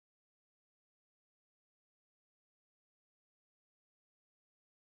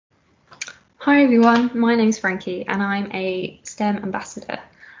Hi everyone, my name's Frankie and I'm a STEM ambassador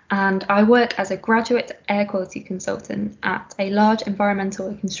and I work as a graduate air quality consultant at a large environmental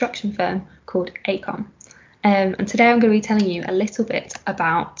and construction firm called AECOM. And today I'm going to be telling you a little bit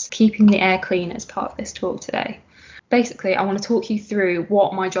about keeping the air clean as part of this talk today. Basically, I want to talk you through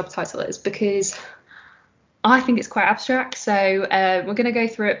what my job title is because I think it's quite abstract, so we're going to go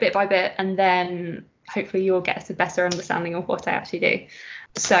through it bit by bit and then hopefully you'll get a better understanding of what I actually do.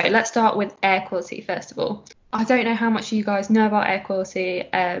 So let's start with air quality first of all. I don't know how much you guys know about air quality,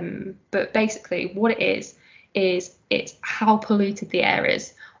 but basically what it is it's how polluted the air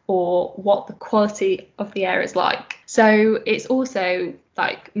is or what the quality of the air is like. So it's also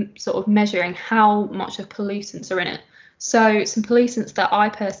like sort of measuring how much of pollutants are in it. So some pollutants that I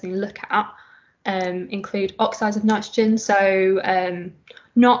personally look at include oxides of nitrogen, so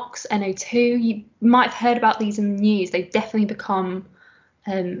NOx, NO2. You might have heard about these in the news. They've definitely become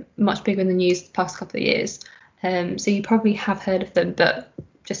much bigger in the news the past couple of years. So you probably have heard of them, but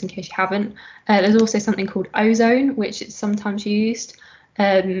just in case you haven't, there's also something called ozone, which is sometimes used.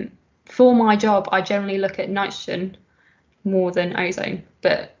 For my job, I generally look at nitrogen more than ozone,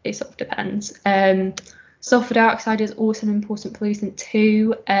 but it sort of depends. Sulfur dioxide is also an important pollutant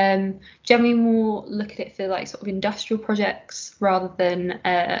too. Generally more look at it for like sort of industrial projects rather than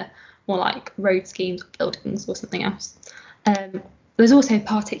more like road schemes or buildings or something else. There's also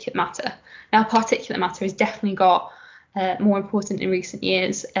particulate matter. Now, particulate matter has definitely got more important in recent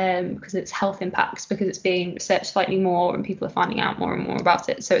years because of its health impacts, because it's being researched slightly more and people are finding out more and more about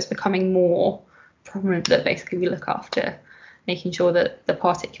it. So it's becoming more prominent that basically we look after making sure that the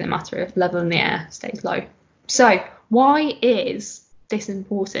particulate matter level in the air stays low. So why is this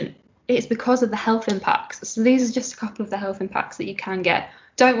important? It's because of the health impacts. So these are just a couple of the health impacts that you can get.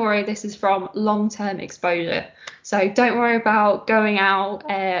 Don't worry, this is from long-term exposure. So don't worry about going out,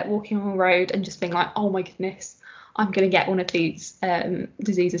 walking on the road and just being like, oh my goodness, I'm going to get one of these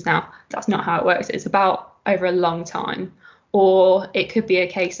diseases now. That's not how it works. It's about over a long time. Or it could be a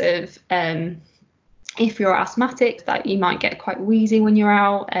case of if you're asthmatic, that you might get quite wheezy when you're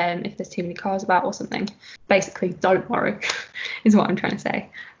out, if there's too many cars about or something. Basically, don't worry, is what I'm trying to say.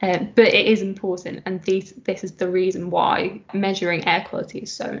 But it is important, and this is the reason why measuring air quality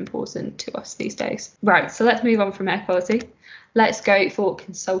is so important to us these days. Right, so let's move on from air quality. Let's go for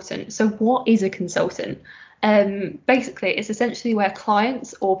consultant. So what is a consultant? Basically, it's essentially where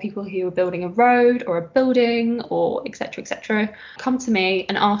clients or people who are building a road or a building or etc. come to me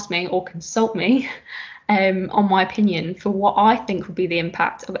and ask me or consult me on my opinion for what I think would be the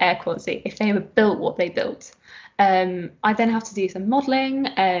impact of air quality if they ever built what they built. I then have to do some modelling.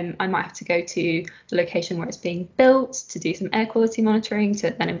 I might have to go to the location where it's being built to do some air quality monitoring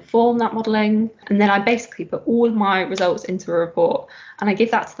to then inform that modelling. And then I basically put all of my results into a report and I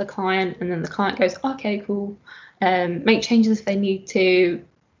give that to the client, and then the client goes, okay, cool, make changes if they need to.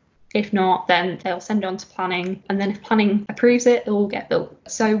 If not, then they'll send it on to planning, and then if planning approves it, it will get built.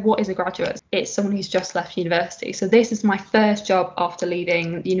 So what is a graduate? It's someone who's just left university. So this is my first job after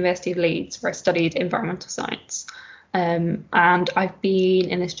leaving the University of Leeds, where I studied environmental science. And I've been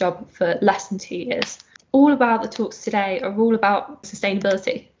in this job for less than 2 years. All about the talks today are all about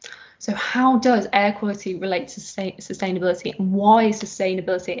sustainability. So how does air quality relate to sustainability, and why is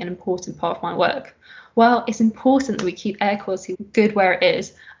sustainability an important part of my work? Well, it's important that we keep air quality good where it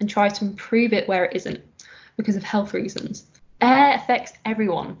is and try to improve it where it isn't because of health reasons. Air affects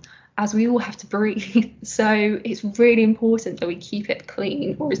everyone, as we all have to breathe. So it's really important that we keep it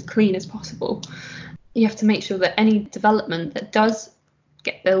clean, or as clean as possible. You have to make sure that any development that does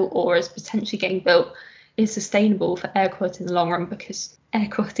get built or is potentially getting built is sustainable for air quality in the long run, because air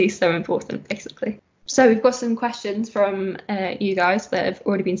quality is so important, basically. So we've got some questions from you guys that have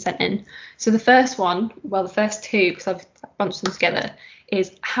already been sent in. So the first one, well, the first two, because I've bunched them together,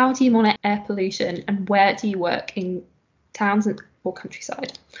 is how do you monitor air pollution and where do you work, in towns or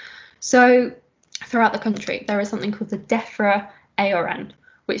countryside? So throughout the country, there is something called the DEFRA ARN,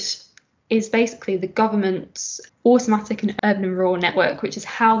 which is basically the government's automatic and urban and rural network, which is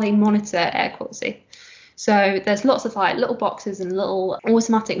how they monitor air quality. So there's lots of like little boxes and little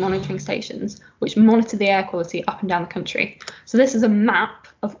automatic monitoring stations which monitor the air quality up and down the country. So this is a map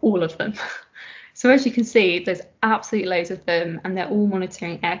of all of them. So as you can see, there's absolutely loads of them, and they're all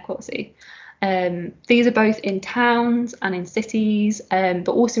monitoring air quality. These are both in towns and in cities, but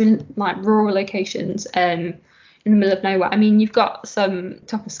also in like rural locations in the middle of nowhere. I mean, you've got some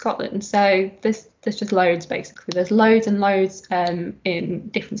top of Scotland, so there's just loads basically. There's loads and loads in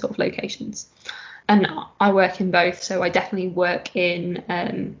different sort of locations. And I work in both, so I definitely work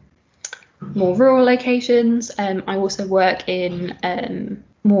in more rural locations. I also work in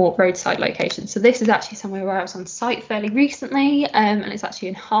more roadside locations. So this is actually somewhere where I was on site fairly recently, and it's actually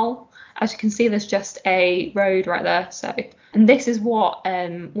in Hull. As you can see, there's just a road right there. So, and this is what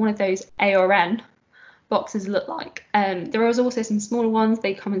one of those ARN boxes look like. There is also some smaller ones.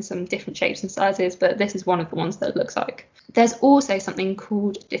 They come in some different shapes and sizes, but this is one of the ones that it looks like. There's also something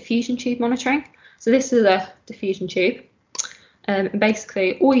called diffusion tube monitoring. So this is a diffusion tube, and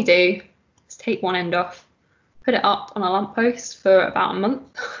basically all you do is take one end off, put it up on a lamppost for about a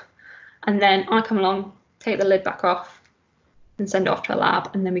month, and then I come along, take the lid back off, and send it off to a lab,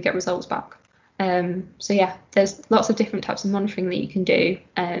 and then we get results back. So yeah, there's lots of different types of monitoring that you can do,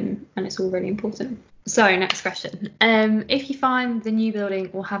 and it's all really important. So next question. If you find the new building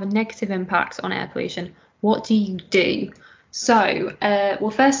will have a negative impact on air pollution, what do you do? So,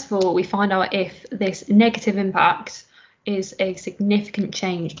 well, first of all, we find out if this negative impact is a significant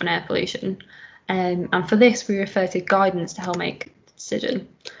change on air pollution. And for this, we refer to guidance to help make the decision.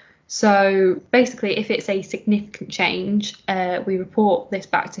 So basically, if it's a significant change, we report this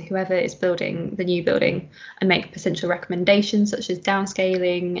back to whoever is building the new building and make potential recommendations such as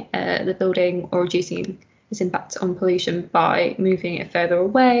downscaling the building or reducing its impact on pollution by moving it further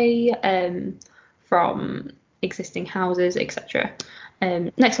away from existing houses, etc.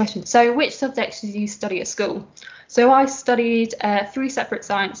 Next question. So which subjects did you study at school? So I studied 3 separate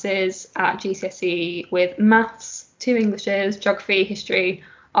sciences at GCSE with maths, 2 Englishes, geography, history,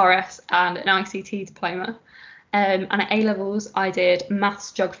 RS and an ICT diploma. And at A-levels I did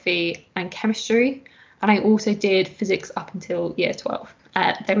maths, geography and chemistry, and I also did physics up until year 12.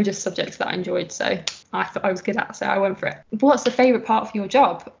 They were just subjects that I enjoyed, so I thought I was good at, so I went for it. What's the favourite part of your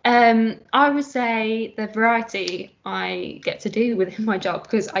job? I would say the variety I get to do within my job,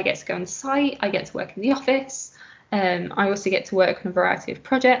 because I get to go on site, I get to work in the office, I also get to work on a variety of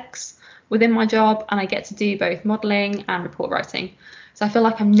projects within my job, and I get to do both modelling and report writing. So I feel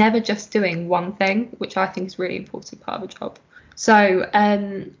like I'm never just doing one thing, which I think is a really important part of a job. So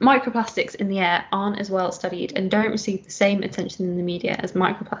microplastics in the air aren't as well studied and don't receive the same attention in the media as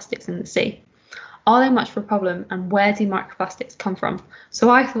microplastics in the sea. Are they much of a problem, and where do microplastics come from? So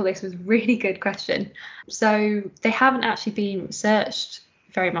I thought this was a really good question. So they haven't actually been researched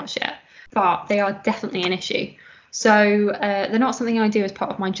very much yet, but they are definitely an issue. So they're not something I do as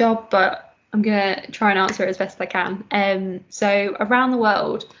part of my job, but I'm going to try and answer it as best I can. So around the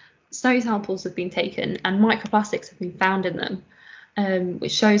world, snow samples have been taken and microplastics have been found in them,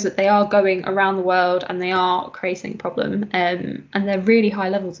 which shows that they are going around the world and they are creating a problem. And they're really high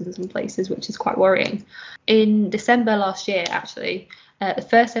levels in some places, which is quite worrying. In December last year, actually, the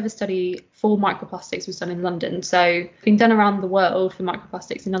first ever study for microplastics was done in London. So it's been done around the world for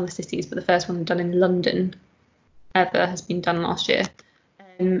microplastics in other cities, but the first one done in London ever has been done last year.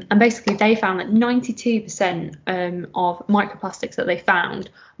 And basically they found that 92% of microplastics that they found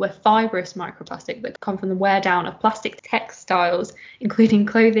were fibrous microplastic that come from the wear down of plastic textiles, including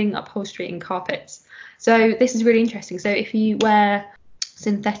clothing, upholstery and carpets. So this is really interesting. So if you wear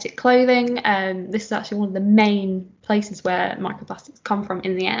synthetic clothing, this is actually one of the main places where microplastics come from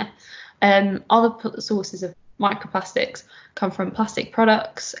in the air. Other sources of microplastics come from plastic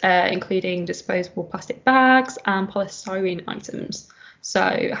products, including disposable plastic bags and polystyrene items.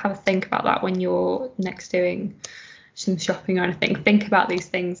 So have a think about that when you're next doing some shopping or anything. Think about these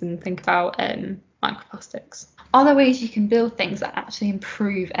things and think about microplastics. Are there ways you can build things that actually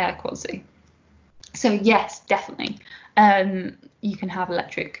improve air quality? So yes, definitely. You can have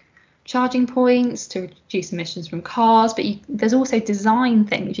electric charging points to reduce emissions from cars, but there's also design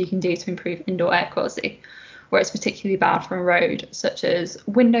things you can do to improve indoor air quality where it's particularly bad for a road, such as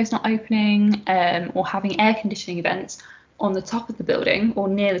windows not opening or having air conditioning events on the top of the building or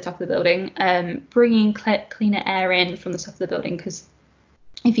near the top of the building, bringing cleaner air in from the top of the building, because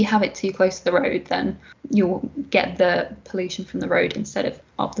if you have it too close to the road, then you'll get the pollution from the road instead of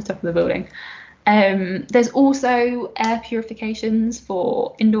up the top of the building. There's also air purifications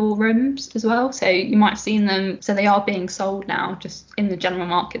for indoor rooms as well, so you might have seen them. So they are being sold now just in the general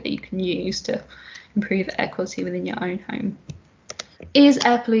market that you can use to improve air quality within your own home. Is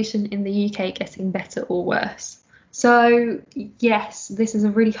air pollution in the UK getting better or worse? So yes, this is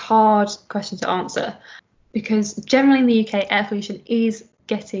a really hard question to answer, because generally in the UK air pollution is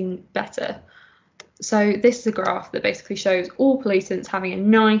getting better. So this is a graph that basically shows all pollutants having a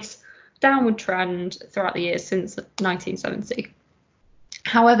nice downward trend throughout the years since 1970.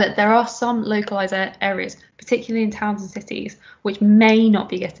 However, there are some localised areas, particularly in towns and cities, which may not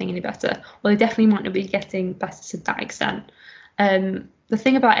be getting any better, or they definitely might not be getting better to that extent. The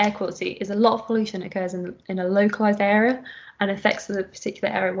thing about air quality is a lot of pollution occurs in a localised area and affects the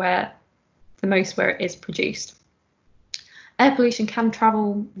particular area where it is produced. Air pollution can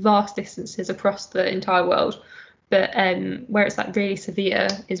travel vast distances across the entire world, but where it's like really severe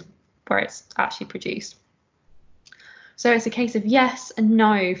is where it's actually produced. So it's a case of yes and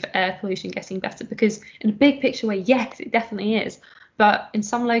no for air pollution getting better, because in a big picture way, yes, it definitely is. But in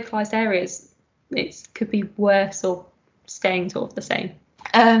some localised areas, it could be worse or staying sort of the same.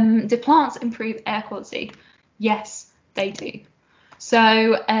 Do plants improve air quality? Yes, they do.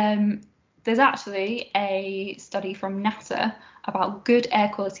 So there's actually a study from NASA about good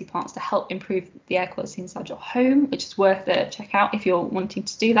air quality plants to help improve the air quality inside your home, which is worth a check out if you're wanting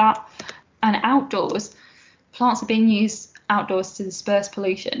to do that. And outdoors, plants are being used outdoors to disperse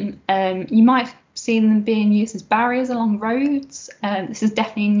pollution. You might have seen them being used as barriers along roads. This is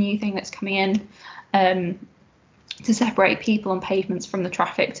definitely a new thing that's coming in to separate people and pavements from the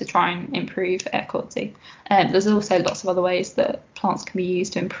traffic to try and improve air quality. There's also lots of other ways that plants can be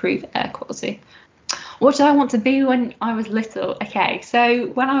used to improve air quality. What did I want to be when I was little? Okay, so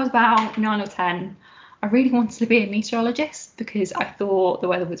when I was about 9 or 10, I really wanted to be a meteorologist because I thought the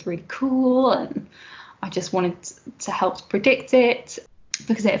weather was really cool and I just wanted to help predict it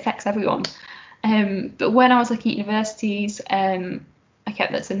because it affects everyone. But when I was looking at universities, I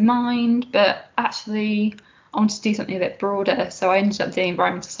kept this in mind, but actually I wanted to do something a bit broader. So I ended up doing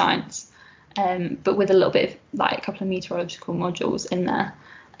environmental science, but with a little bit of like a couple of meteorological modules in there.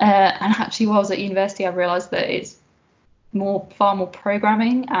 And actually while I was at university, I realised that it's far more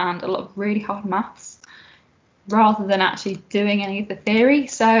programming and a lot of really hard maths rather than actually doing any of the theory.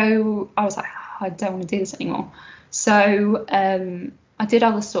 So I was like, I don't want to do this anymore. So I did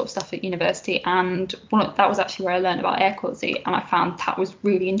other sort of stuff at university, and that was actually where I learned about air quality, and I found that was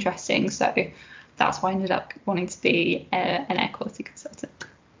really interesting. So that's why I ended up wanting to be an air quality consultant.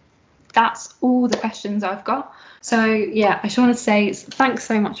 That's all the questions I've got. So yeah, I just want to say thanks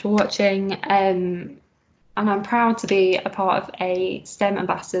so much for watching. And I'm proud to be a part of a STEM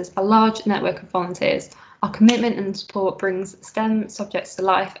Ambassadors, a large network of volunteers. Our commitment and support brings STEM subjects to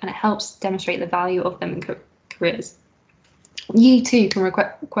life, and it helps demonstrate the value of them in careers. You too can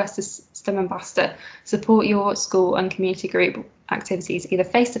request a STEM Ambassador, support your school and community group activities either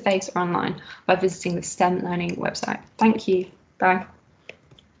face-to-face or online by visiting the STEM Learning website. Thank you. Bye.